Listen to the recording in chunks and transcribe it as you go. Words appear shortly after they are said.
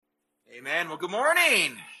Amen. Well, good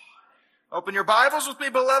morning. Open your Bibles with me,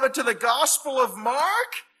 beloved, to the Gospel of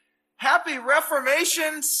Mark. Happy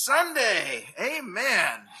Reformation Sunday.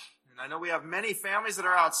 Amen. And I know we have many families that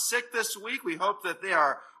are out sick this week. We hope that they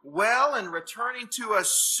are well and returning to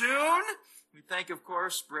us soon. We thank, of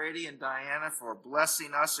course, Brady and Diana for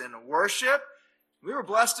blessing us in worship. We were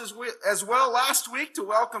blessed as well last week to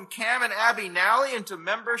welcome Cam and Abby Nally into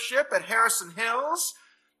membership at Harrison Hills.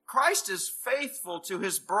 Christ is faithful to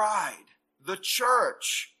his bride, the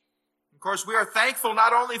church. Of course, we are thankful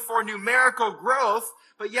not only for numerical growth,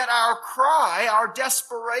 but yet our cry, our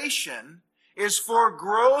desperation, is for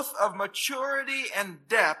growth of maturity and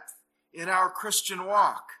depth in our Christian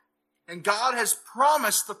walk. And God has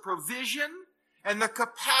promised the provision and the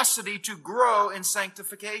capacity to grow in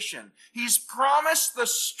sanctification. He's promised the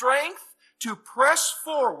strength to press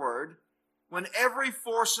forward when every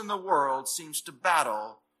force in the world seems to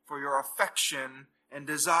battle for your affection and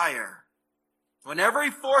desire. When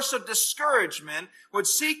every force of discouragement would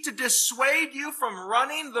seek to dissuade you from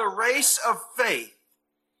running the race of faith,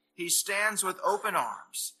 he stands with open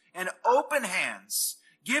arms and open hands,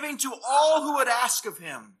 giving to all who would ask of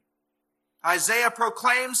him. Isaiah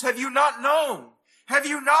proclaims, "Have you not known? Have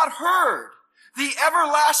you not heard? The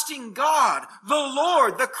everlasting God, the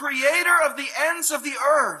Lord, the creator of the ends of the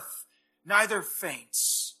earth, neither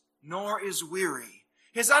faints nor is weary.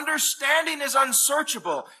 His understanding is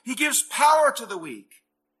unsearchable. He gives power to the weak.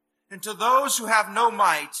 And to those who have no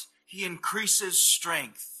might, he increases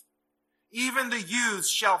strength. Even the youths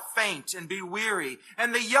shall faint and be weary,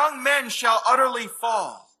 and the young men shall utterly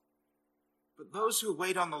fall. But those who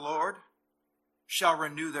wait on the Lord shall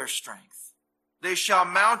renew their strength. They shall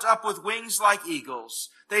mount up with wings like eagles.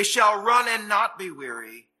 They shall run and not be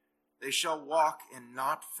weary. They shall walk and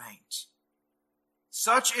not faint."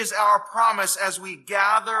 Such is our promise as we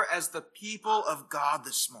gather as the people of God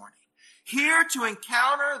this morning, here to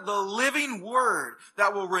encounter the living word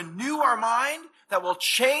that will renew our mind, that will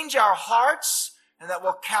change our hearts, and that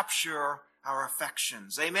will capture our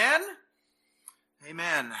affections. Amen?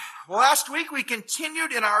 Amen. Well, last week we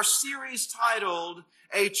continued in our series titled,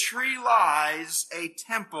 "A Tree Lies, a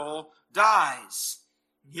Temple Dies."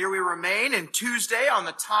 Here we remain in Tuesday on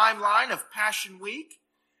the timeline of Passion Week,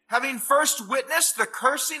 having first witnessed the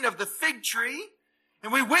cursing of the fig tree,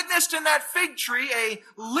 and we witnessed in that fig tree a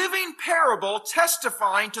living parable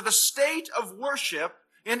testifying to the state of worship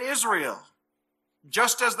in Israel.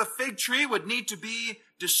 Just as the fig tree would need to be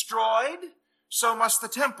destroyed, so must the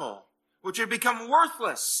temple, which had become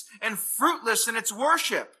worthless and fruitless in its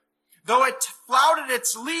worship, though it flouted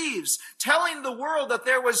its leaves, telling the world that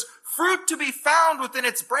there was fruit to be found within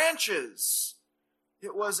its branches.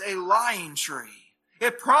 It was a lying tree.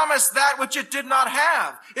 It promised that which it did not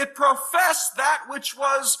have. It professed that which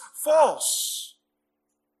was false.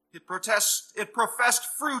 It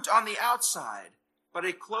professed fruit on the outside, but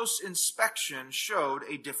a close inspection showed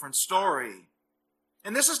a different story.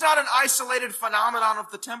 And this is not an isolated phenomenon of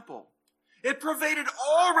the temple. It pervaded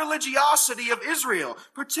all religiosity of Israel,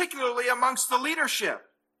 particularly amongst the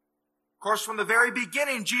leadership. Of course, from the very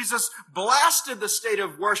beginning, Jesus blasted the state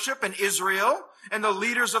of worship in Israel and the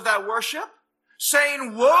leaders of that worship,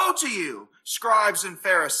 saying, "Woe to you, scribes and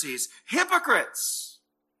Pharisees, hypocrites!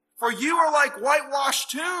 For you are like whitewashed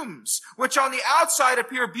tombs, which on the outside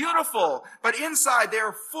appear beautiful, but inside they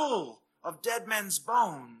are full of dead men's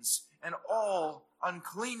bones and all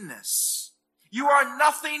uncleanness. You are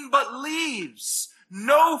nothing but leaves,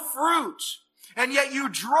 no fruit, and yet you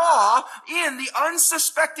draw in the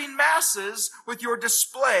unsuspecting masses with your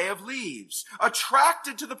display of leaves,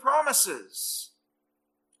 attracted to the promises,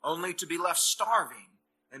 only to be left starving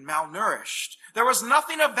and malnourished. There was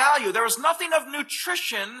nothing of value. There was nothing of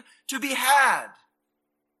nutrition to be had.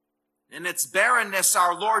 In its barrenness,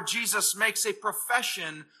 our Lord Jesus makes a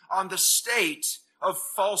profession on the state of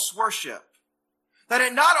false worship, that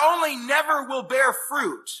it not only never will bear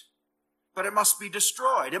fruit, but it must be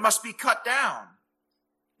destroyed. It must be cut down.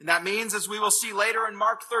 And that means, as we will see later in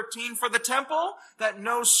Mark 13 for the temple, that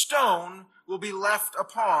no stone will be left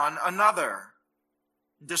upon another.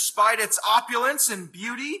 Despite its opulence and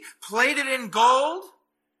beauty, plated in gold,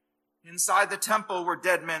 inside the temple were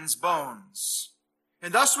dead men's bones.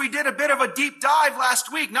 And thus we did a bit of a deep dive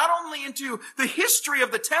last week, not only into the history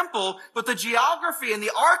of the temple, but the geography and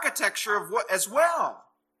the architecture as well.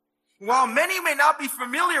 While many may not be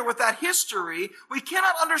familiar with that history, we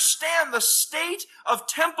cannot understand the state of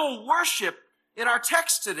temple worship in our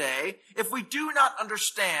text today if we do not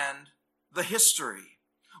understand the history.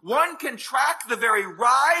 One can track the very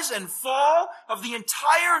rise and fall of the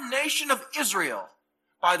entire nation of Israel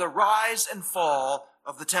by the rise and fall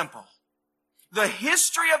of the temple. The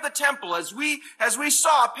history of the temple, as we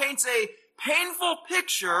saw, paints a painful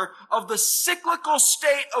picture of the cyclical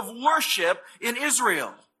state of worship in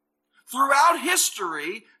Israel. Throughout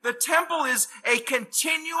history, the temple is a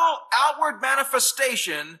continual outward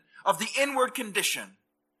manifestation of the inward condition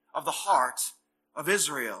of the heart of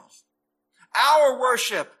Israel. Our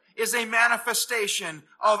worship is a manifestation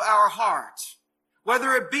of our heart.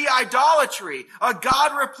 Whether it be idolatry, a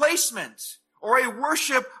God replacement, or a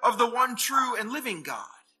worship of the one true and living God,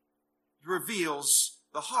 it reveals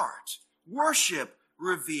the heart. Worship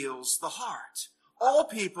reveals the heart. All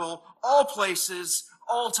people, all places,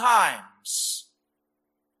 all times.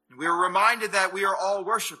 And we are reminded that we are all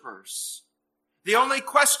worshipers. The only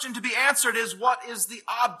question to be answered is, what is the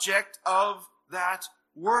object of that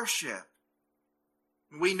worship?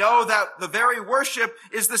 We know that the very worship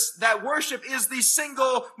is the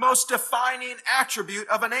single most defining attribute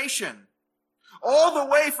of a nation. All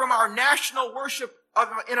the way from our national worship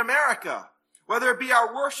in America, whether it be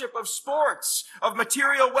our worship of sports, of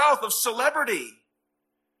material wealth, of celebrity,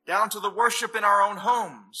 down to the worship in our own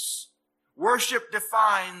homes. Worship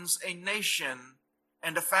defines a nation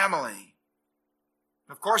and a family.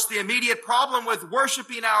 Of course, the immediate problem with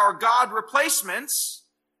worshiping our God replacements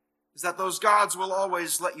is that those gods will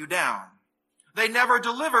always let you down. They never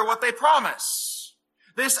deliver what they promise.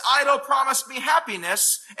 This idol promised me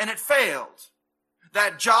happiness, and it failed.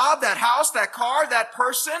 That job, that house, that car, that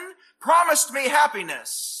person promised me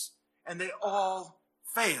happiness, and they all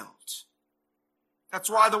failed. That's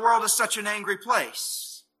why the world is such an angry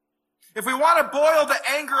place. If we want to boil the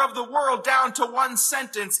anger of the world down to one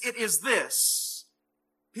sentence, it is this: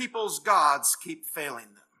 people's gods keep failing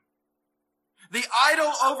them. The idol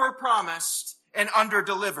overpromised and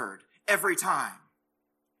underdelivered every time.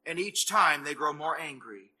 And each time they grow more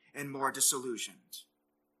angry and more disillusioned.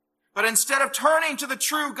 But instead of turning to the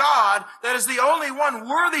true God that is the only one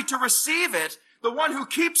worthy to receive it, the one who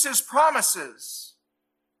keeps his promises,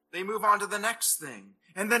 they move on to the next thing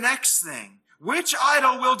and the next thing. Which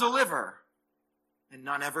idol will deliver? And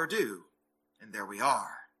none ever do. And there we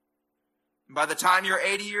are. And by the time you're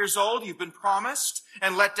 80 years old, you've been promised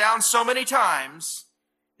and let down so many times,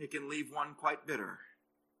 it can leave one quite bitter.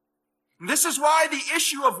 And this is why the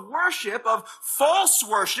issue of worship, of false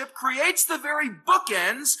worship, creates the very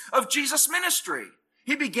bookends of Jesus' ministry.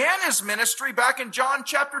 He began his ministry back in John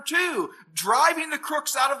chapter 2, driving the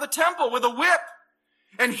crooks out of the temple with a whip.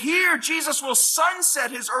 And here Jesus will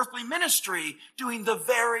sunset his earthly ministry doing the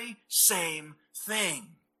very same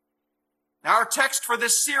thing. Now, our text for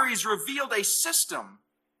this series revealed a system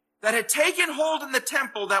that had taken hold in the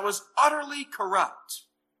temple that was utterly corrupt,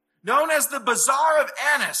 known as the Bazaar of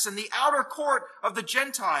Annas in the outer court of the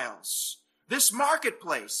Gentiles. This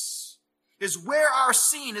marketplace is where our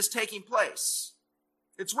scene is taking place.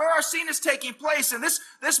 It's where our scene is taking place. And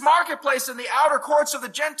this marketplace in the outer courts of the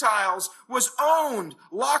Gentiles was owned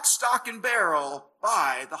lock, stock, and barrel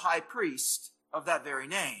by the high priest of that very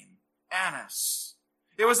name, Annas.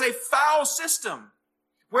 It was a foul system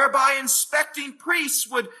whereby inspecting priests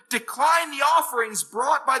would decline the offerings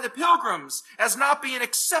brought by the pilgrims as not being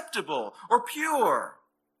acceptable or pure.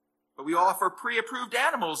 But we offer pre-approved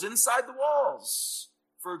animals inside the walls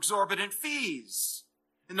for exorbitant fees.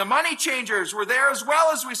 And the money changers were there as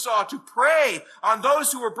well, as we saw, to prey on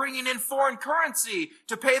those who were bringing in foreign currency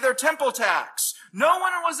to pay their temple tax. No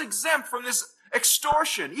one was exempt from this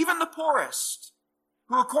extortion, even the poorest,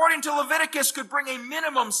 who according to Leviticus could bring a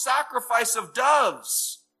minimum sacrifice of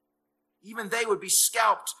doves. Even they would be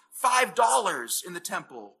scalped $5 in the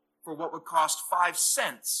temple for what would cost 5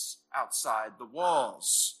 cents outside the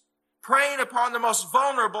walls. Preying upon the most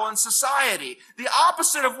vulnerable in society, the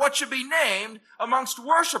opposite of what should be named amongst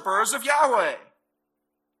worshipers of Yahweh.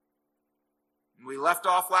 We left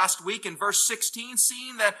off last week in verse 16,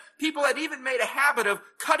 seeing that people had even made a habit of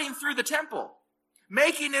cutting through the temple,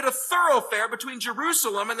 making it a thoroughfare between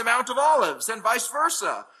Jerusalem and the Mount of Olives, and vice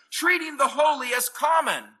versa, treating the holy as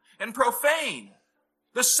common and profane.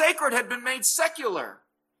 The sacred had been made secular.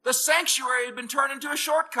 The sanctuary had been turned into a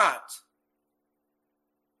shortcut.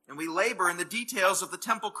 And we labor in the details of the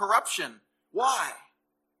temple corruption. Why?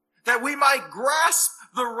 That we might grasp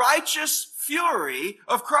the righteous fury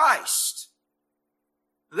of Christ.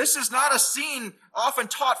 This is not a scene often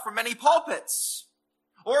taught from many pulpits.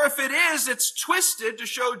 Or if it is, it's twisted to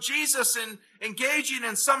show Jesus engaging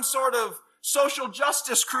in some sort of social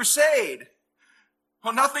justice crusade.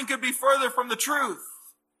 Well, nothing could be further from the truth.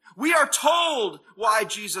 We are told why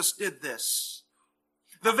Jesus did this.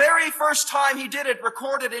 The very first time he did it,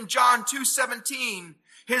 recorded in John 2:17,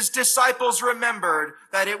 his disciples remembered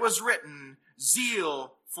that it was written,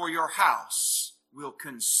 "Zeal for your house will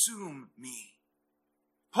consume me."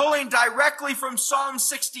 pulling directly from Psalm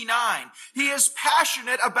 69. He is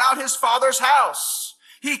passionate about his Father's house.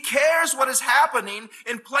 He cares what is happening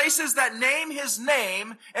in places that name his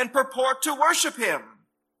name and purport to worship him.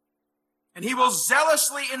 And he will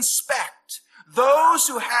zealously inspect those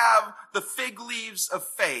who have the fig leaves of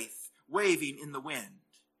faith waving in the wind.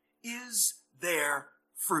 Is there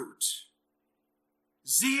fruit?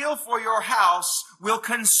 Zeal for your house will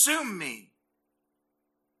consume me.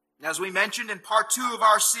 As we mentioned in part 2 of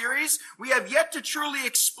our series, we have yet to truly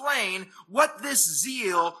explain what this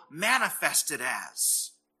zeal manifested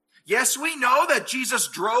as. Yes, we know that Jesus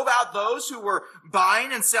drove out those who were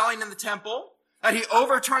buying and selling in the temple, that he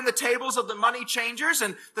overturned the tables of the money changers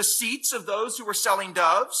and the seats of those who were selling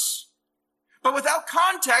doves. But without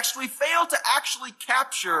context, we fail to actually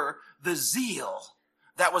capture the zeal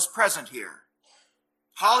that was present here.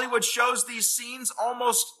 Hollywood shows these scenes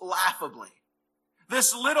almost laughably.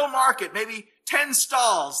 This little market, maybe 10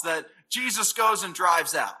 stalls that Jesus goes and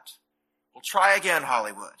drives out. We'll try again,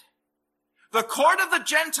 Hollywood. The court of the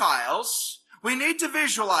Gentiles, we need to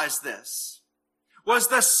visualize this, was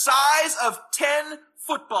the size of 10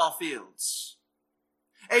 football fields.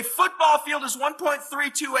 A football field is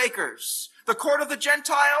 1.32 acres. The court of the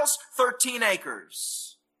Gentiles, 13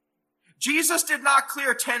 acres. Jesus did not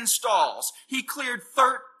clear 10 stalls. He cleared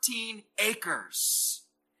 13 acres.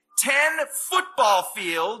 10 football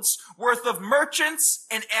fields worth of merchants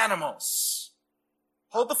and animals.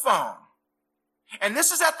 Hold the phone. And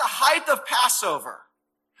this is at the height of Passover.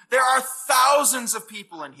 There are thousands of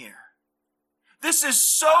people in here. This is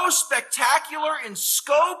so spectacular in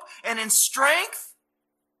scope and in strength.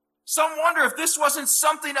 Some wonder if this wasn't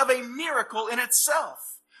something of a miracle in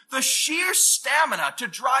itself. The sheer stamina to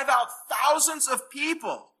drive out thousands of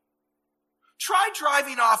people. Try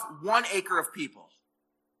driving off 1 acre of people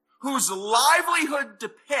whose livelihood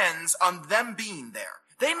depends on them being there.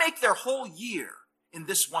 They make their whole year in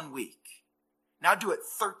this 1 week. Now do it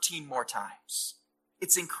 13 more times.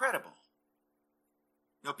 It's incredible.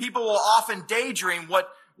 People will often daydream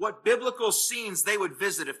what biblical scenes they would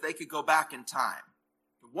visit if they could go back in time.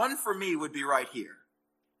 One for me would be right here.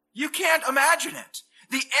 You can't imagine it.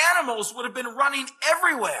 The animals would have been running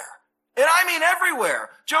everywhere. And I mean everywhere.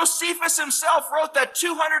 Josephus himself wrote that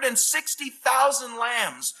 260,000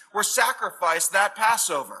 lambs were sacrificed that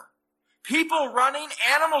Passover. People running,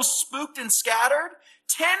 animals spooked and scattered,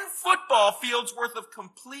 10 football fields worth of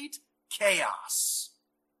complete chaos.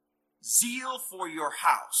 Zeal for your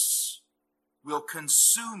house will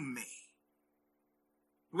consume me.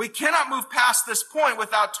 We cannot move past this point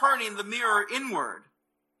without turning the mirror inward.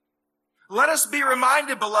 Let us be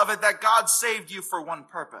reminded, beloved, that God saved you for one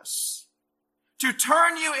purpose: to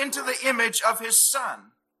turn you into the image of his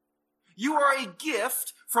Son. You are a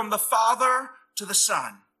gift from the Father to the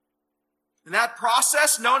Son. In that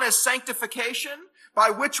process known as sanctification,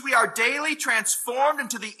 by which we are daily transformed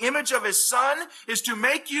into the image of his Son, is to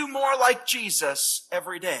make you more like Jesus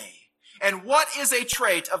every day. And what is a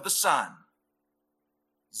trait of the Son?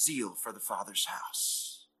 Zeal for the Father's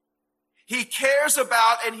house. He cares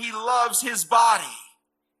about and he loves his body.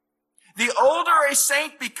 The older a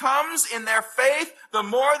saint becomes in their faith, the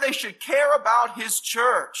more they should care about his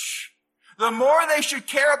church. The more they should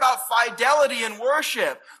care about fidelity in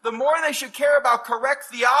worship. The more they should care about correct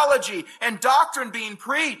theology and doctrine being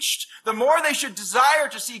preached. The more they should desire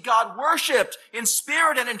to see God worshiped in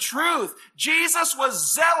spirit and in truth. Jesus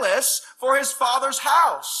was zealous for his Father's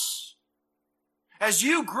house. As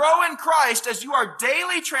you grow in Christ, as you are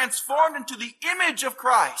daily transformed into the image of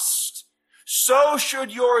Christ, so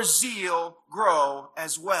should your zeal grow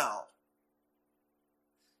as well.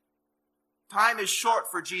 Time is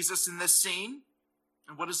short for Jesus in this scene.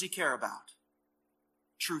 And what does he care about?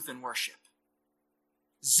 Truth and worship.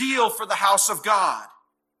 Zeal for the house of God.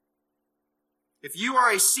 If you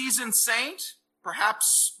are a seasoned saint,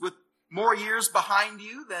 perhaps with more years behind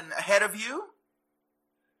you than ahead of you,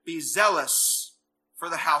 be zealous for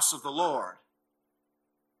the house of the Lord.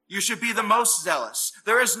 You should be the most zealous.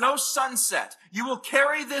 There is no sunset. You will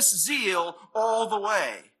carry this zeal all the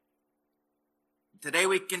way. Today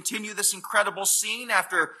we continue this incredible scene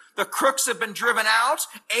after the crooks have been driven out,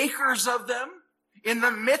 acres of them, in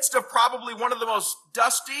the midst of probably one of the most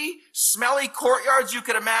dusty, smelly courtyards you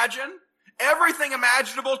could imagine. Everything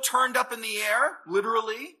imaginable turned up in the air,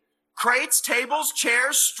 literally. Crates, tables,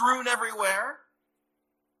 chairs strewn everywhere.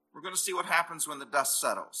 We're going to see what happens when the dust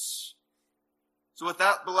settles. So with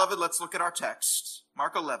that, beloved, let's look at our text.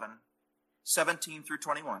 Mark 11, 17 through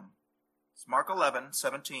 21. It's Mark 11,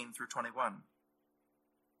 17 through 21.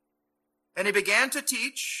 And he began to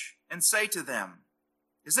teach and say to them,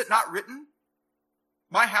 "Is it not written,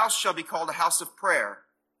 'My house shall be called a house of prayer,'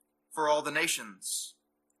 the nations,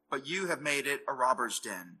 but you have made it a robber's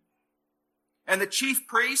den." And the chief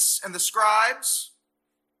priests and the scribes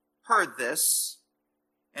heard this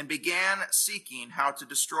and began seeking how to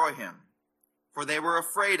destroy him, for they were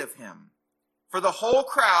afraid of him. For the whole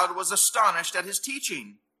crowd was astonished at his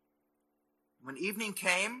teaching. When evening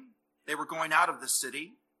came, they were going out of the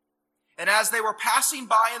city, and as they were passing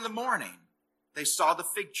by in the morning, they saw the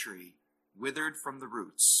fig tree withered from the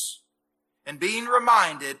roots. And being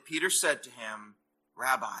reminded, Peter said to him,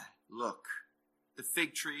 "Rabbi, look, the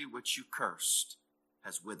fig tree which you cursed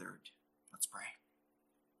has withered." Let's pray.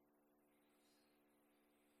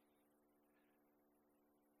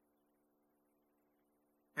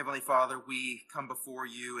 Heavenly Father, we come before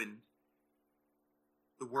you in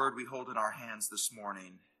the word we hold in our hands this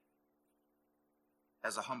morning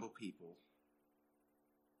as a humble people,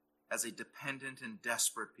 as a dependent and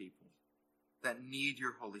desperate people that need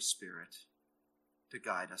your Holy Spirit to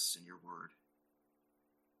guide us in your word.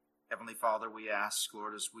 Heavenly Father, we ask,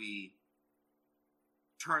 Lord, as we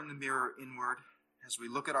turn the mirror inward, as we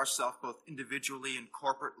look at ourselves both individually and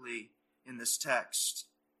corporately in this text,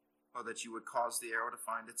 oh, that you would cause the arrow to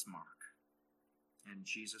find its mark. In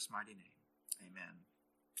Jesus' mighty name, amen.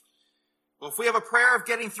 Well, if we have a prayer of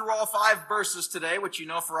getting through all 5 verses today, which you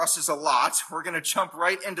know for us is a lot, we're going to jump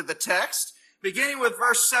right into the text, beginning with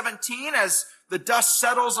verse 17, as the dust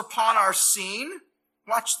settles upon our scene.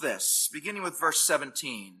 Watch this, beginning with verse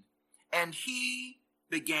 17. And he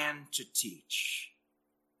began to teach.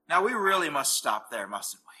 Now, we really must stop there,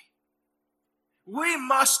 mustn't we? We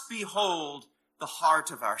must behold the heart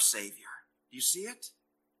of our Savior. Do you see it?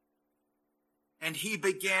 And he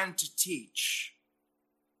began to teach.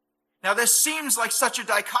 Now, this seems like such a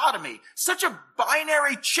dichotomy, such a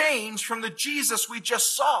binary change from the Jesus we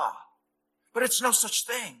just saw. But it's no such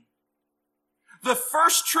thing. The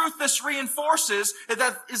first truth this reinforces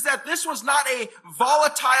is that this was not a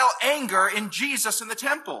volatile anger in Jesus in the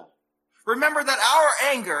temple. Remember that our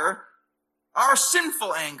anger, our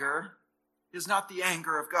sinful anger, is not the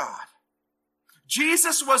anger of God.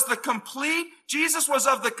 Jesus was of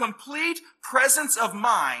the complete presence of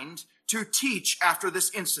mind to teach after this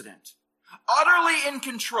incident, utterly in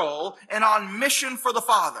control and on mission for the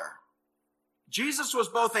Father. Jesus was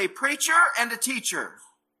both a preacher and a teacher,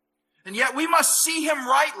 and yet we must see him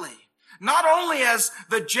rightly, not only as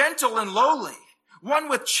the gentle and lowly, one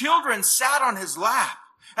with children sat on his lap,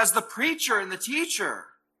 as the preacher and the teacher,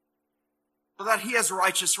 but that he has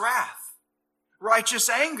righteous wrath, righteous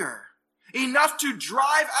anger, enough to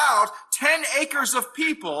drive out 10 acres of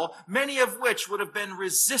people, many of which would have been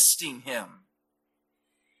resisting him.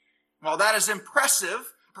 While that is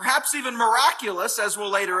impressive, perhaps even miraculous, as we'll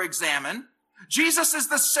later examine, Jesus is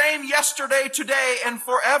the same yesterday, today, and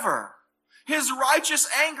forever. His righteous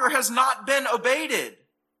anger has not been abated.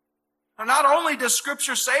 Now, not only does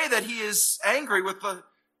Scripture say that he is angry with the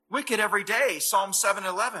wicked every day, Psalm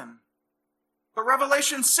 7:11, but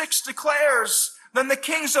Revelation 6 declares, "Then the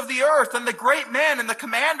kings of the earth and the great men and the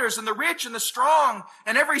commanders and the rich and the strong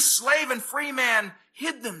and every slave and free man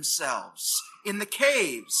hid themselves in the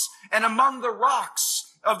caves and among the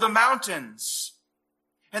rocks of the mountains.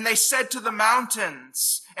 And they said to the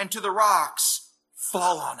mountains and to the rocks,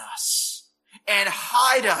 'Fall on us and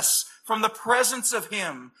hide us from the presence of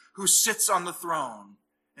him who sits on the throne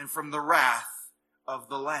and from the wrath of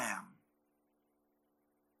the Lamb.'"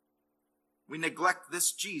 We neglect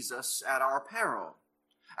this Jesus at our peril.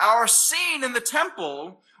 Our scene in the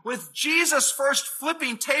temple, with Jesus first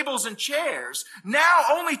flipping tables and chairs, now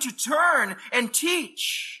only to turn and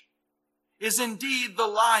teach, is indeed the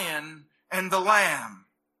lion and the lamb.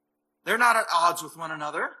 They're not at odds with one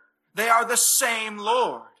another. They are the same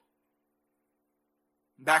Lord.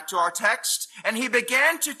 Back to our text. "And he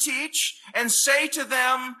began to teach and say to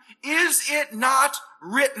them, 'Is it not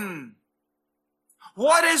written?'"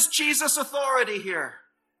 What is Jesus' authority here?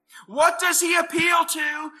 What does he appeal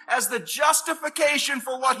to as the justification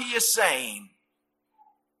for what he is saying?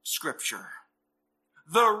 Scripture.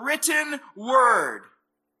 The written word.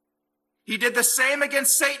 He did the same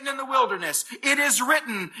against Satan in the wilderness. "It is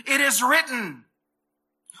written, it is written."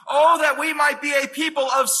 Oh, that we might be a people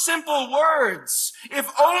of simple words, if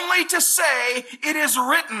only to say, "It is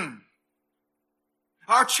written."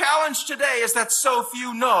 Our challenge today is that so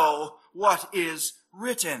few know what is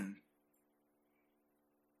written.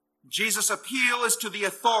 Jesus' appeal is to the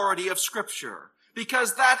authority of Scripture,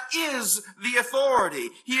 because that is the authority.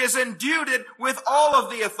 He has endued it with all of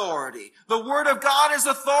the authority. The Word of God is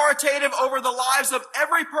authoritative over the lives of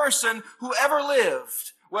every person who ever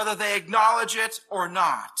lived, whether they acknowledge it or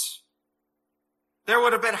not. There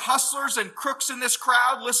would have been hustlers and crooks in this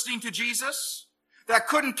crowd listening to Jesus. that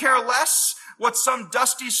couldn't care less what some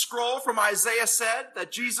dusty scroll from Isaiah said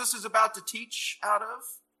that Jesus is about to teach out of?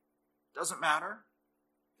 Doesn't matter.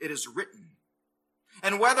 It is written.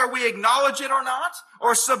 And whether we acknowledge it or not,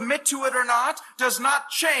 or submit to it or not, does not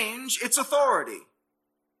change its authority.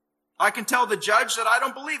 I can tell the judge that I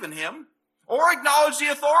don't believe in him, or acknowledge the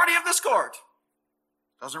authority of this court.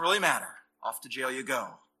 Doesn't really matter. Off to jail you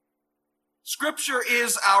go. Scripture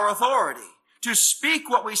is our authority to speak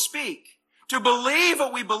what we speak, to believe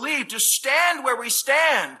what we believe, to stand where we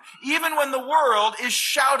stand, even when the world is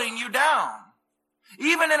shouting you down.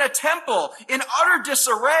 Even in a temple, in utter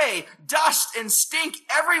disarray, dust and stink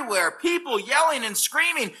everywhere, people yelling and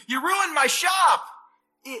screaming, "You ruined my shop!"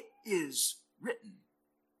 It is written.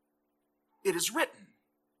 It is written.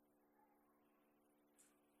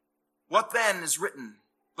 What then is written?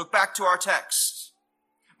 Look back to our text.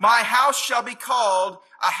 My house shall be called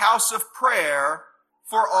a house of prayer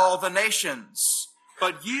for all the nations,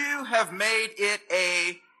 but you have made it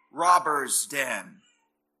a robber's den.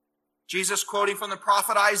 Jesus quoting from the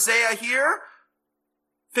prophet Isaiah here,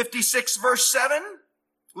 56 verse 7.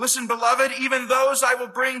 Listen, beloved, even those I will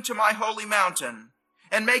bring to my holy mountain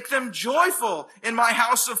and make them joyful in my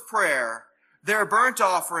house of prayer. Their burnt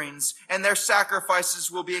offerings and their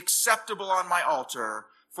sacrifices will be acceptable on my altar,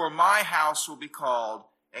 for my house will be called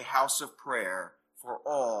a house of prayer for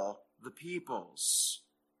all the peoples.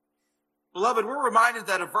 Beloved, we're reminded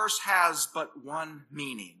that a verse has but one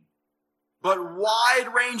meaning, but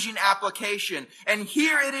wide-ranging application. And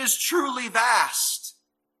here it is truly vast.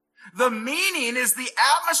 The meaning is the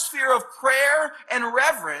atmosphere of prayer and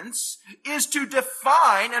reverence is to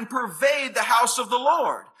define and pervade the house of the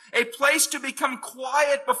Lord, a place to become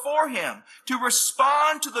quiet before him, to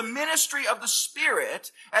respond to the ministry of the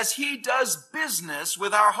Spirit as he does business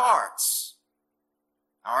with our hearts.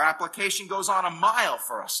 Our application goes on a mile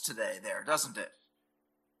for us today there, doesn't it?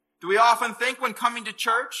 Do we often think when coming to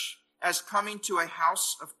church as coming to a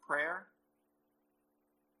house of prayer?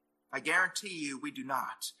 I guarantee you we do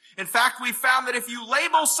not. In fact, we found that if you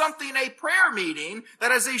label something a prayer meeting,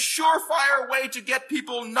 that is a surefire way to get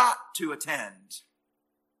people not to attend.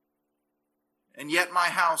 And yet my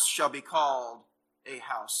house shall be called a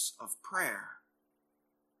house of prayer.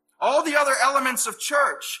 All the other elements of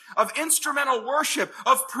church, of instrumental worship,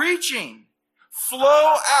 of preaching,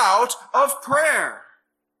 flow out of prayer.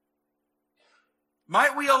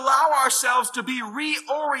 Might we allow ourselves to be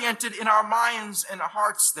reoriented in our minds and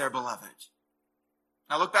hearts there, beloved?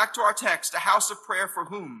 Now look back to our text, a house of prayer for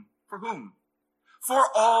whom? For whom? For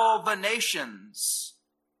all the nations.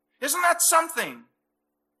 Isn't that something?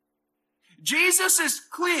 Jesus is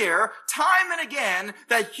clear time and again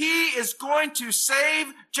that he is going to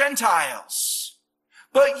save Gentiles.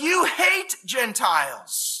 But you hate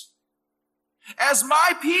Gentiles. As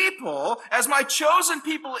my people, as my chosen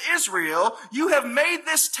people Israel, you have made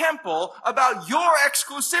this temple about your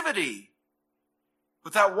exclusivity.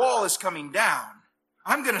 But that wall is coming down.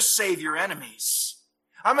 I'm going to save your enemies.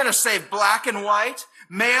 I'm going to save black and white,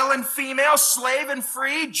 male and female, slave and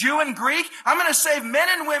free, Jew and Greek. I'm going to save men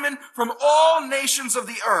and women from all nations of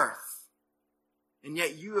the earth. And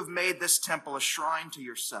yet you have made this temple a shrine to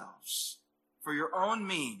yourselves for your own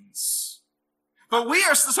means. But we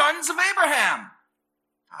are the sons of Abraham.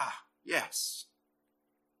 Yes.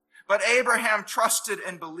 But Abraham trusted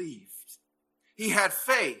and believed. He had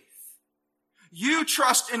faith. You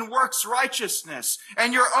trust in works righteousness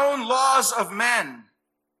and your own laws of men.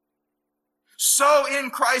 So in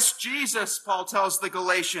Christ Jesus, Paul tells the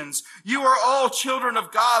Galatians, you are all children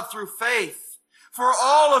of God through faith. For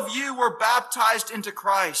all of you were baptized into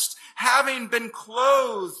Christ, having been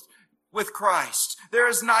clothed with Christ. There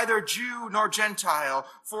is neither Jew nor Gentile,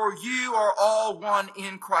 for you are all one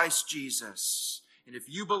in Christ Jesus. And if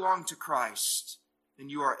you belong to Christ, then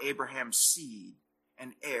you are Abraham's seed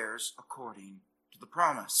and heirs according to the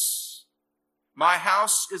promise. My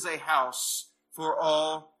house is a house for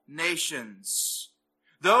all nations.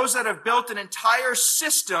 Those that have built an entire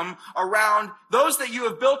system around, those that you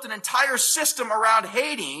have built an entire system around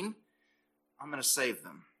hating, I'm going to save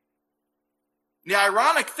them. The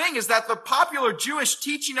ironic thing is that the popular Jewish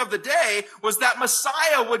teaching of the day was that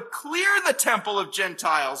Messiah would clear the temple of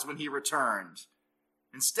Gentiles when he returned.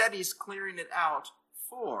 Instead, he's clearing it out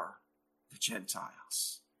for the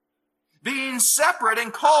Gentiles. Being separate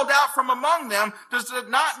and called out from among them does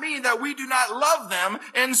not mean that we do not love them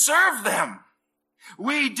and serve them.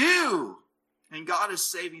 We do. And God is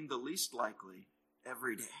saving the least likely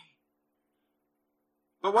every day.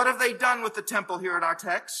 But what have they done with the temple here in our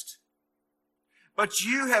text? But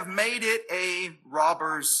you have made it a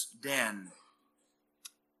robber's den.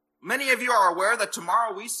 Many of you are aware that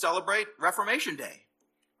tomorrow we celebrate Reformation Day.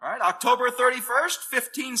 All right, October 31st,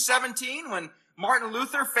 1517, when Martin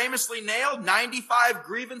Luther famously nailed 95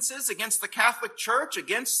 grievances against the Catholic Church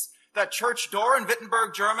against that church door in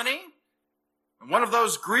Wittenberg, Germany. And one of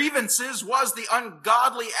those grievances was the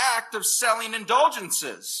ungodly act of selling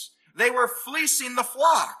indulgences. They were fleecing the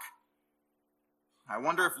flock. I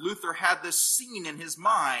wonder if Luther had this scene in his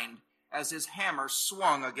mind as his hammer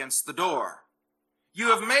swung against the door. You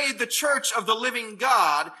have made the church of the living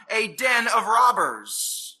God a den of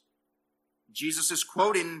robbers. Jesus is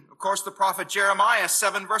quoting, of course, the prophet Jeremiah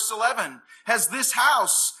 7 verse 11. Has this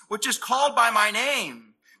house, which is called by my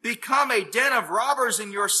name, become a den of robbers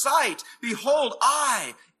in your sight? Behold,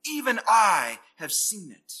 I, even I, have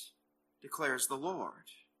seen it, declares the Lord.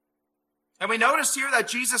 And we notice here that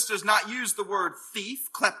Jesus does not use the word thief,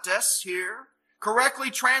 kleptos, here. Correctly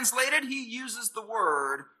translated, he uses the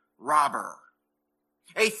word robber.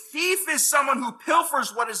 A thief is someone who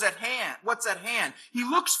pilfers what's at hand. He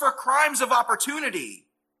looks for crimes of opportunity.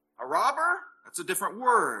 A robber? That's a different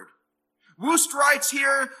word. Wust writes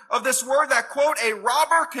here of this word that, quote, a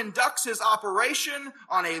robber conducts his operation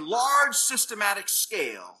on a large systematic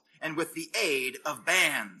scale and with the aid of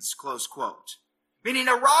bands, close quote. Meaning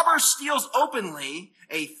a robber steals openly,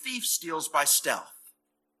 a thief steals by stealth.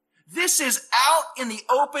 This is out in the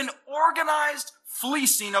open, organized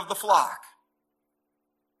fleecing of the flock.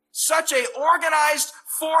 Such a organized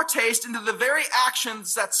foretaste into the very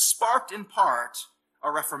actions that sparked in part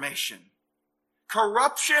a Reformation.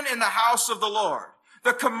 Corruption in the house of the Lord.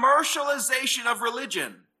 The commercialization of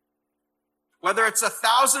religion. Whether it's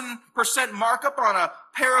 1,000% markup on a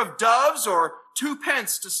pair of doves or 2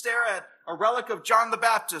 pence to stare at a relic of John the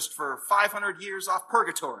Baptist for 500 years off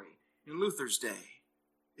purgatory in Luther's day.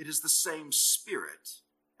 It is the same spirit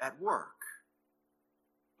at work.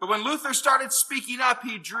 But when Luther started speaking up,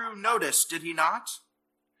 he drew notice, did he not?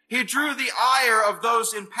 He drew the ire of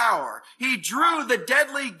those in power. He drew the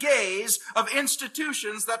deadly gaze of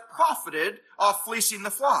institutions that profited off fleecing the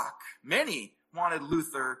flock. Many wanted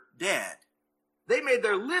Luther dead. They made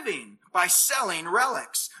their living by selling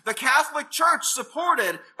relics. The Catholic Church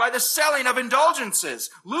supported by the selling of indulgences.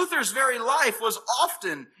 Luther's very life was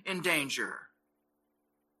often in danger.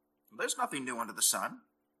 There's nothing new under the sun.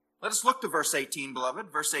 Let us look to verse 18,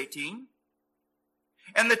 beloved. Verse 18.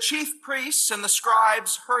 And the chief priests and the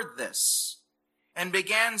scribes heard this and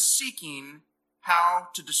began seeking how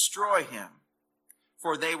to destroy him,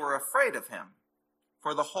 for they were afraid of him,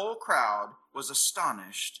 for the whole crowd was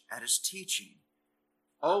astonished at his teaching.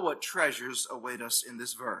 Oh, what treasures await us in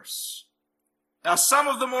this verse. Now, some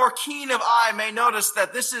of the more keen of eye may notice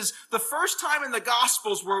that this is the first time in the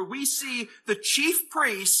Gospels where we see the chief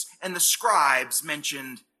priests and the scribes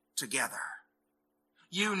mentioned together.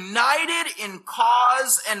 United in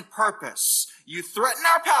cause and purpose. You threaten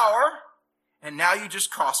our power, and now you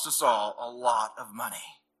just cost us all a lot of money.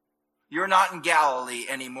 You're not in Galilee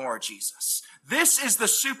anymore, Jesus. This is the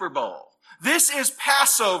Super Bowl. This is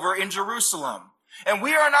Passover in Jerusalem. And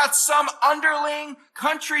we are not some underling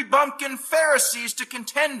country bumpkin Pharisees to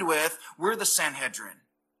contend with. We're the Sanhedrin.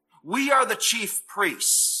 We are the chief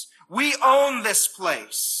priests. We own this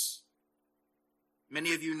place.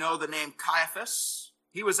 Many of you know the name Caiaphas.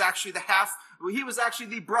 He was actually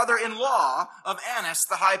the brother-in-law of Annas,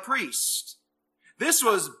 the high priest. This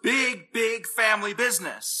was big, big family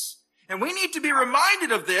business. And we need to be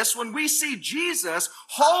reminded of this when we see Jesus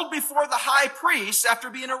hauled before the high priest after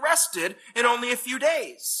being arrested in only a few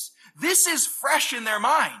days. This is fresh in their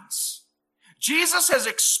minds. Jesus has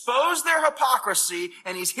exposed their hypocrisy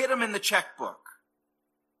and he's hit them in the checkbook.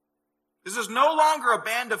 This is no longer a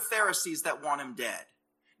band of Pharisees that want him dead.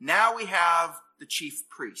 Now we have the chief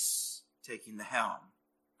priests taking the helm.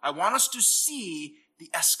 I want us to see the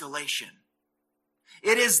escalation.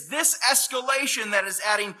 It is this escalation that is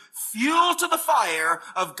adding fuel to the fire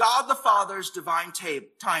of God the Father's divine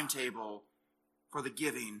timetable for the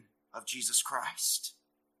giving of Jesus Christ.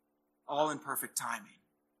 All in perfect timing.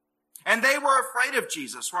 And they were afraid of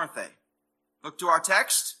Jesus, weren't they? Look to our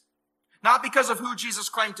text. Not because of who Jesus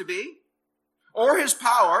claimed to be or his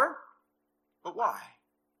power, but why?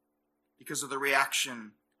 Because of the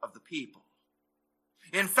reaction of the people.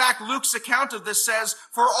 In fact, Luke's account of this says,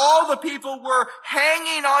 for all the people were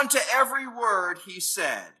hanging on to every word he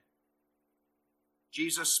said.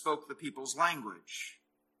 Jesus spoke the people's language.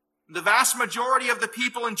 The vast majority of the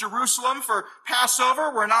people in Jerusalem for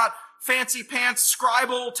Passover were not fancy pants,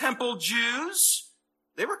 scribal temple Jews.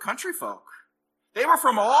 They were country folk. They were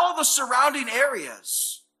from all the surrounding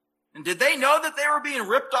areas. And did they know that they were being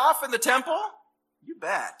ripped off in the temple? You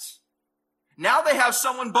bet. Now they have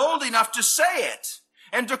someone bold enough to say it.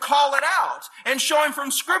 and to call it out and showing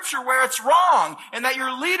from Scripture where it's wrong and that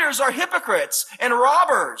your leaders are hypocrites and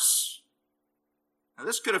robbers. Now,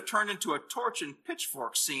 this could have turned into a torch and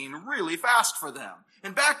pitchfork scene really fast for them.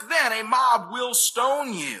 And back then, a mob will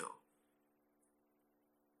stone you.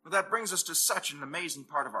 But that brings us to such an amazing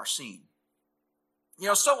part of our scene. You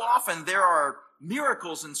know, so often there are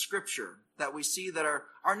miracles in Scripture that we see that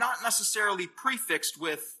are not necessarily prefixed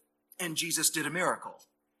with, and Jesus did a miracle.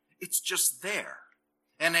 It's just there.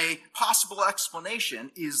 And a possible explanation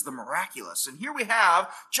is the miraculous. And here we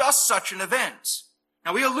have just such an event.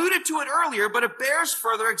 Now, we alluded to it earlier, but it bears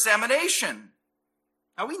further examination.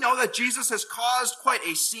 Now, we know that Jesus has caused quite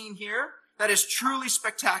a scene here that is truly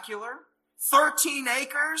spectacular. 13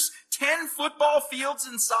 acres, 10 football fields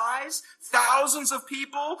in size, thousands of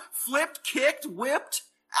people flipped, kicked, whipped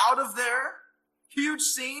out of there. Huge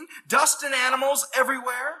scene, dust and animals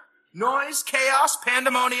everywhere, noise, chaos,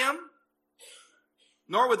 pandemonium.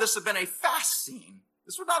 Nor would this have been a fast scene.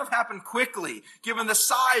 This would not have happened quickly, given the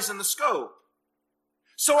size and the scope.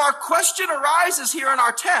 So our question arises here in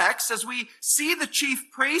our text as we see the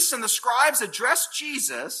chief priests and the scribes address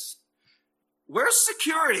Jesus. Where's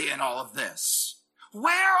security in all of this?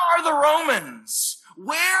 Where are the Romans?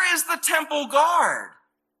 Where is the temple guard?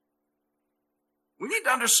 We need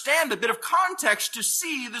to understand a bit of context to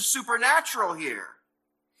see the supernatural here.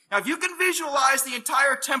 Now, if you can visualize the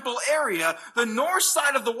entire temple area, the north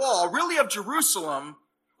side of the wall, really of Jerusalem,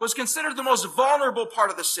 was considered the most vulnerable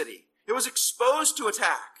part of the city. It was exposed to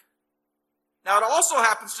attack. Now, it also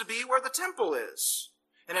happens to be where the temple is.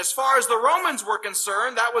 And as far as the Romans were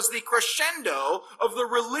concerned, that was the crescendo of the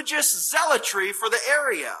religious zealotry for the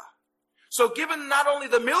area. So given not only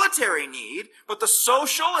the military need, but the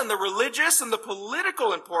social and the religious and the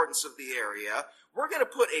political importance of the area, we're going to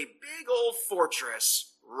put a big old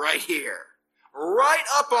fortress right here, right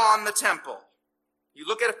up on the temple. You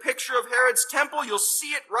look at a picture of Herod's temple, you'll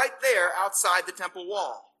see it right there outside the temple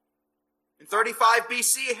wall. In 35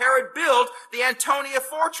 BC, Herod built the Antonia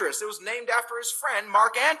Fortress. It was named after his friend,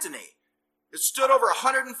 Mark Antony. It stood over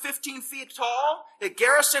 115 feet tall. It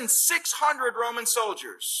garrisoned 600 Roman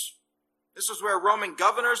soldiers. This was where Roman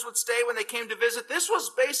governors would stay when they came to visit. This was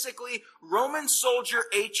basically Roman soldier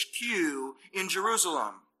HQ in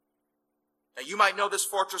Jerusalem. Now, you might know this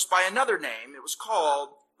fortress by another name. It was called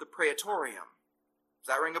the Praetorium. Does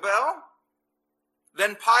that ring a bell?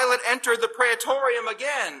 Then Pilate entered the Praetorium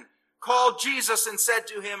again, called Jesus and said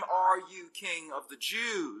to him, "Are you king of the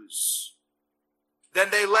Jews?" Then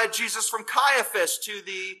they led Jesus from Caiaphas to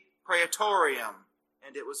the Praetorium,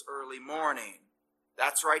 and it was early morning.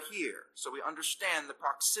 That's right here, so we understand the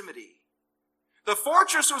proximity. The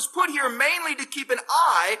fortress was put here mainly to keep an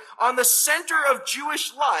eye on the center of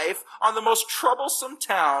Jewish life on the most troublesome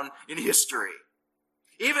town in history.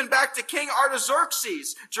 Even back to King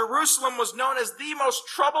Artaxerxes, Jerusalem was known as the most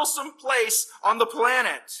troublesome place on the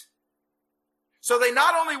planet. So they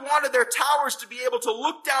not only wanted their towers to be able to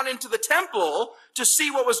look down into the temple to see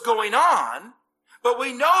what was going on, but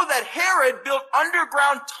we know that Herod built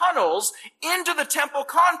underground tunnels into the temple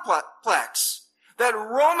complex that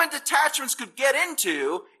Roman detachments could get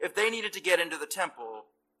into if they needed to get into the temple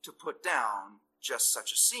to put down just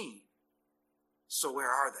such a scene. So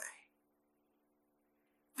where are they?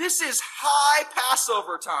 This is high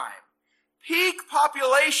Passover time, peak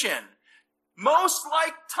population, most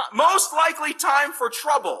likely time for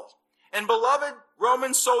trouble. And beloved,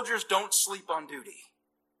 Roman soldiers don't sleep on duty.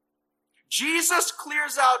 Jesus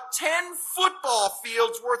clears out 10 football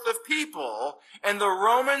fields worth of people, and the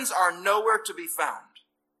Romans are nowhere to be found.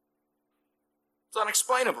 It's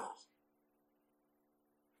unexplainable.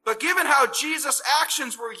 But given how Jesus'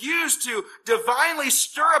 actions were used to divinely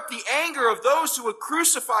stir up the anger of those who would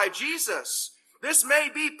crucify Jesus, this may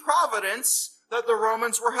be providence that the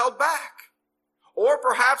Romans were held back. Or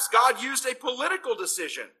perhaps God used a political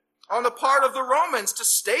decision on the part of the Romans to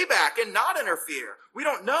stay back and not interfere. We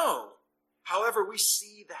don't know. However, we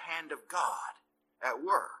see the hand of God at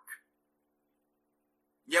work.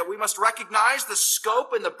 Yet we must recognize the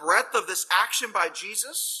scope and the breadth of this action by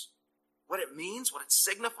Jesus, what it means, what it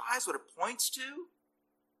signifies, what it points to.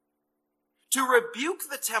 To rebuke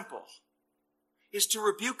the temple is to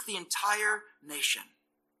rebuke the entire nation.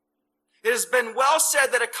 It has been well said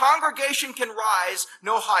that a congregation can rise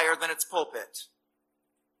no higher than its pulpit.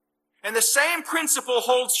 And the same principle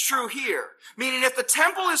holds true here, meaning if the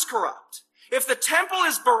temple is corrupt, if the temple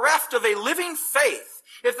is bereft of a living faith,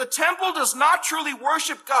 if the temple does not truly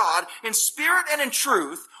worship God in spirit and in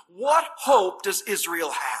truth, what hope does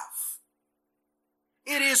Israel have?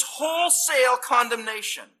 It is wholesale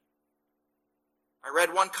condemnation. I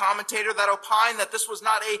read one commentator that opined that this was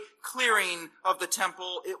not a clearing of the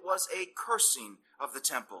temple, it was a cursing of the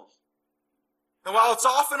temple. And while it's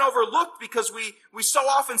often overlooked because we so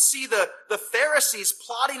often see the Pharisees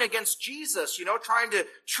plotting against Jesus, trying to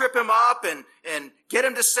trip him up and get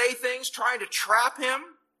him to say things, trying to trap him,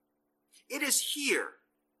 it is here,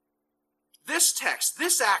 this text,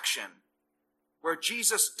 this action, where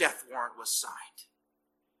Jesus' death warrant was signed.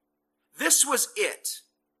 This was it.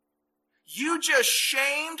 You just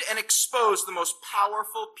shamed and exposed the most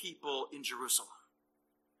powerful people in Jerusalem.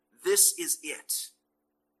 This is it.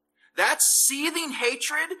 That seething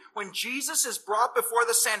hatred when Jesus is brought before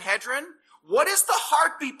the Sanhedrin, what is the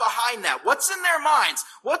heartbeat behind that? What's in their minds?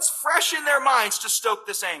 What's fresh in their minds to stoke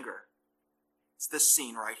this anger? It's this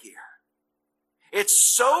scene right here. It's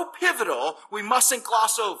so pivotal, we mustn't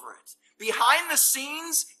gloss over it. Behind the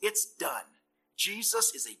scenes, it's done.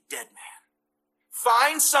 Jesus is a dead man.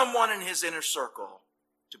 Find someone in his inner circle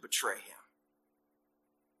to betray him.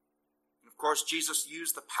 And of course, Jesus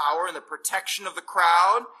used the power and the protection of the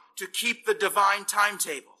crowd to keep the divine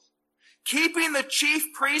timetable, keeping the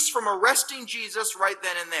chief priests from arresting Jesus right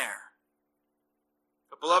then and there.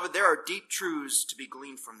 But beloved, there are deep truths to be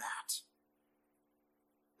gleaned from that.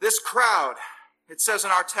 This crowd, it says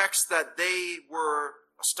in our text that they were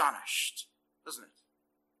astonished, doesn't it?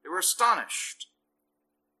 They were astonished.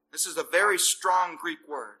 This is a very strong Greek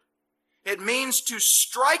word. It means to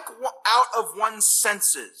strike out of one's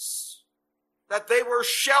senses, that they were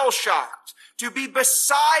shell-shocked, to be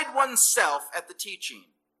beside oneself at the teaching.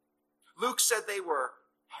 Luke said they were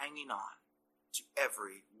hanging on to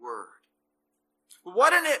every word.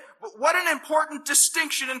 What an important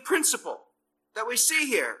distinction and principle that we see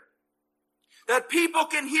here. That people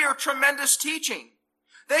can hear tremendous teaching.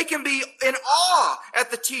 They can be in awe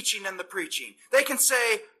at the teaching and the preaching. They can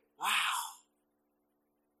say, wow,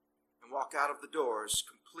 and walk out of the doors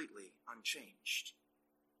completely unchanged.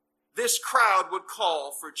 This crowd would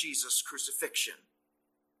call for Jesus' crucifixion.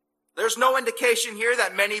 There's no indication here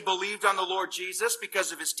that many believed on the Lord Jesus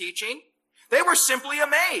because of his teaching. They were simply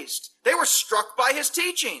amazed. They were struck by his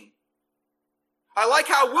teaching. I like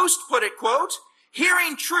how Woost put it, quote,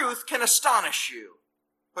 hearing truth can astonish you,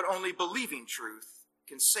 but only believing truth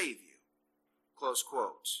can save you, close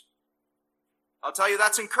quote. I'll tell you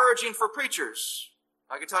that's encouraging for preachers.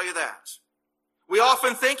 I can tell you that. We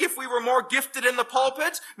often think if we were more gifted in the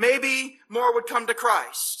pulpit, maybe more would come to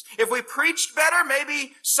Christ. If we preached better,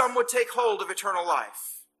 maybe some would take hold of eternal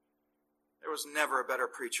life. There was never a better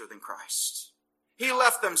preacher than Christ. He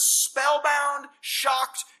left them spellbound,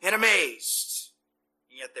 shocked, and amazed.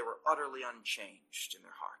 And yet they were utterly unchanged in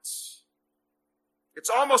their hearts. It's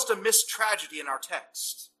almost a missed tragedy in our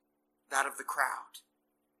text, that of the crowd.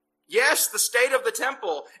 Yes, the state of the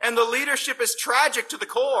temple and the leadership is tragic to the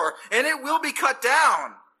core, and it will be cut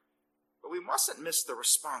down. But we mustn't miss the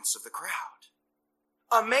response of the crowd.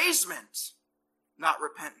 Amazement, not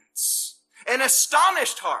repentance. An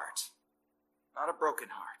astonished heart, not a broken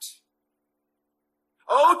heart.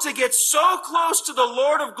 Oh, to get so close to the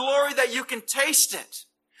Lord of glory that you can taste it.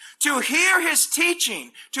 To hear his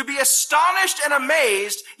teaching, to be astonished and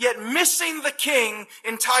amazed, yet missing the King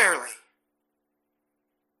entirely.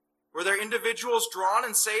 Were there individuals drawn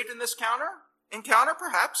and saved in this encounter?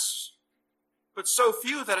 Perhaps. But so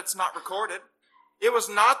few that it's not recorded. It was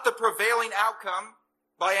not the prevailing outcome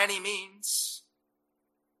by any means.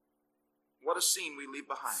 What a scene we leave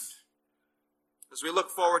behind. As we look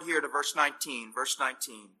forward here to verse 19.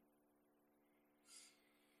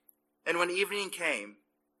 And when evening came,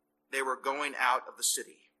 they were going out of the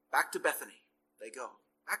city. Back to Bethany. They go.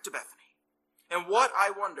 Back to Bethany. And what,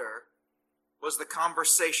 I wonder, was the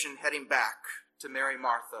conversation heading back to Mary,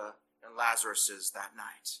 Martha, and Lazarus's that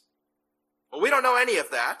night? Well, we don't know any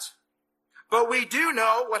of that, but we do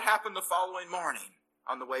know what happened the following morning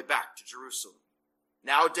on the way back to Jerusalem.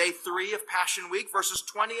 Now, day 3 of Passion Week, verses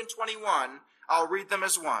 20 and 21, I'll read them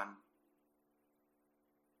as one.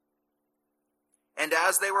 And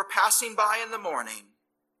as they were passing by in the morning,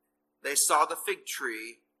 they saw the fig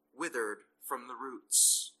tree withered from the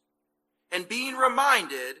roots. And being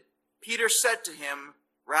reminded, Peter said to him,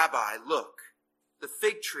 Rabbi, look, the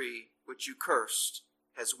fig tree which you cursed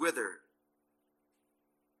has withered.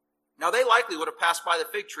 Now they likely would have passed by the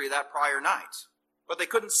fig tree that prior night, but they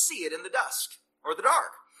couldn't see it in the dusk or the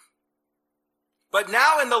dark. But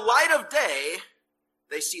now in the light of day,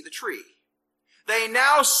 they see the tree. They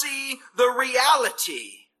now see the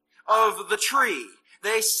reality of the tree.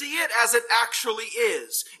 They see it as it actually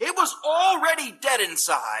is. It was already dead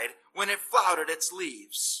inside when it flouted its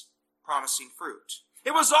leaves, promising fruit.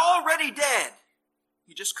 It was already dead.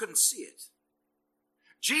 You just couldn't see it.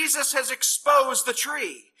 Jesus has exposed the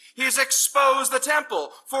tree. He has exposed the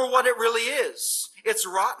temple for what it really is. It's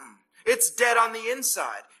rotten. It's dead on the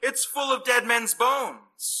inside. It's full of dead men's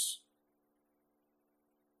bones.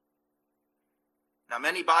 Now,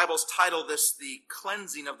 many Bibles title this the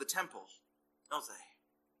cleansing of the temple, don't they?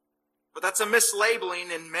 But that's a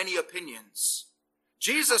mislabeling in many opinions.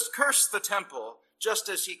 Jesus cursed the temple just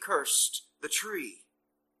as he cursed the tree.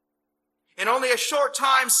 In only a short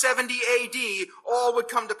time, 70 AD, all would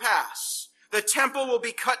come to pass. The temple will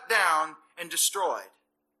be cut down and destroyed.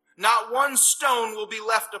 Not one stone will be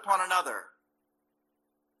left upon another.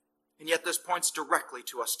 And yet this points directly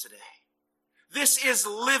to us today. This is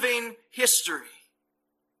living history.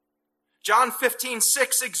 John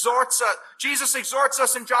 15:6 Jesus exhorts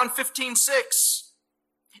us in John 15:6.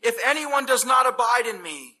 If anyone does not abide in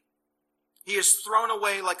me, he is thrown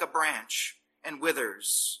away like a branch and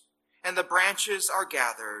withers, and the branches are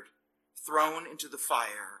gathered, thrown into the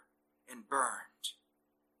fire, and burned.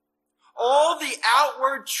 All the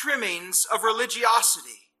outward trimmings of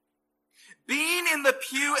religiosity, being in the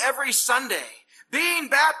pew every Sunday, being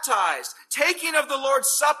baptized, taking of the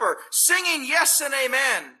Lord's Supper, singing yes and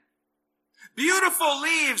amen, beautiful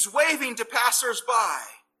leaves waving to passers-by.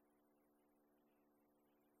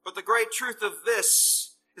 But the great truth of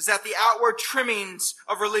this is that the outward trimmings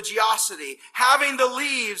of religiosity, having the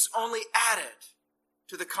leaves, only added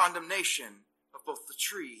to the condemnation of both the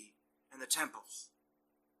tree and the temple.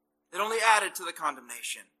 It only added to the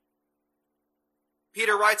condemnation.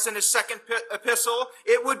 Peter writes in his second epistle,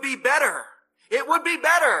 it would be better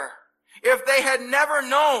if they had never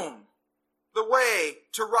known the way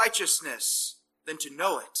to righteousness than to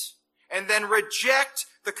know it, and then reject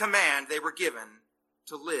the command they were given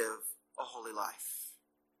to live a holy life.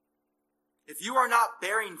 If you are not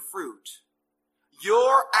bearing fruit,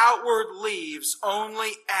 your outward leaves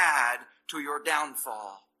only add to your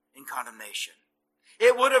downfall and condemnation.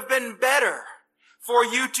 It would have been better for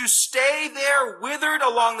you to stay there withered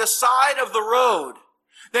along the side of the road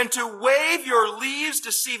than to wave your leaves,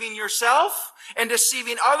 deceiving yourself and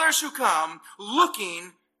deceiving others who come,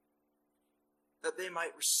 looking that they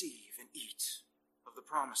might receive and eat of the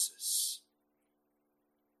promises.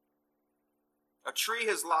 A tree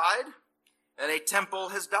has lied, and a temple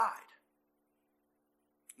has died.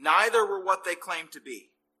 Neither were what they claimed to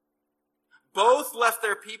be. Both left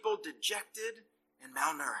their people dejected and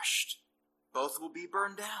malnourished. Both will be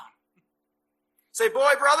burned down. Say,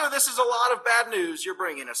 boy, brother, this is a lot of bad news you're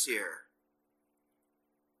bringing us here.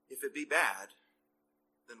 If it be bad,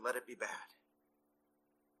 then let it be bad.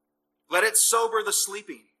 Let it sober the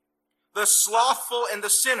sleeping, the slothful and the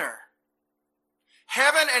sinner.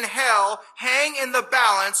 Heaven and hell hang in the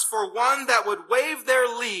balance for one that would wave their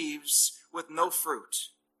leaves with no fruit.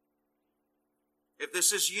 If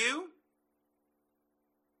this is you,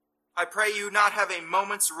 I pray you not have a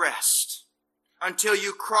moment's rest until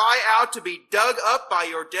you cry out to be dug up by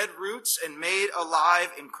your dead roots and made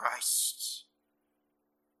alive in Christ.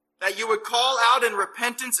 That you would call out in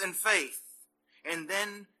repentance and faith, and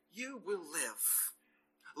then you will live.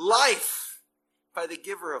 Life by the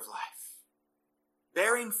giver of life,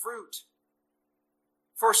 bearing fruit,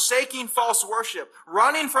 forsaking false worship,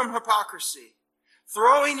 running from hypocrisy,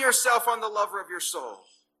 throwing yourself on the lover of your soul,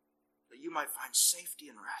 that you might find safety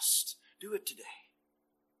and rest. Do it today.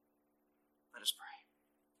 Let us pray.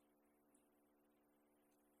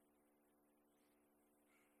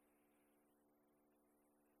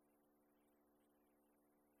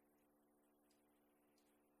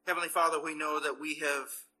 Heavenly Father, we know that we have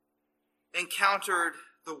encountered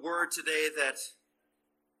the word today that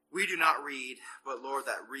we do not read, but Lord,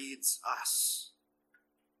 that reads us.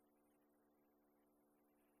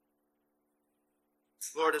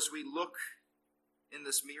 Lord, as we look in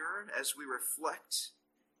this mirror, as we reflect,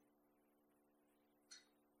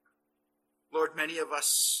 Lord, many of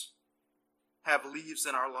us have leaves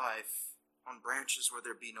in our life on branches where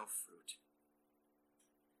there be no fruit.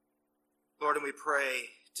 Lord, and we pray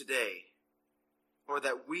today, Lord,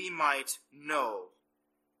 that we might know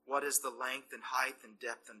what is the length and height and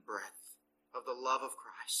depth and breadth of the love of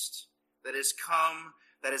Christ that has come,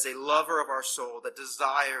 that is a lover of our soul, that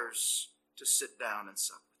desires to sit down and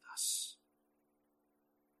sup with us.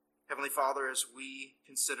 Heavenly Father, as we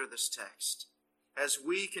consider this text, as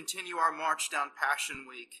we continue our march down Passion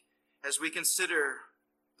Week, as we consider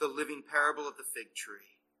the living parable of the fig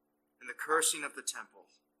tree and the cursing of the temple,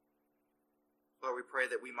 Lord, we pray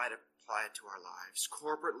that we might apply it to our lives,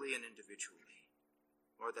 corporately and individually,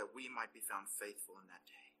 Lord, that we might be found faithful in that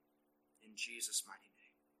day. In Jesus' mighty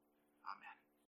name, amen.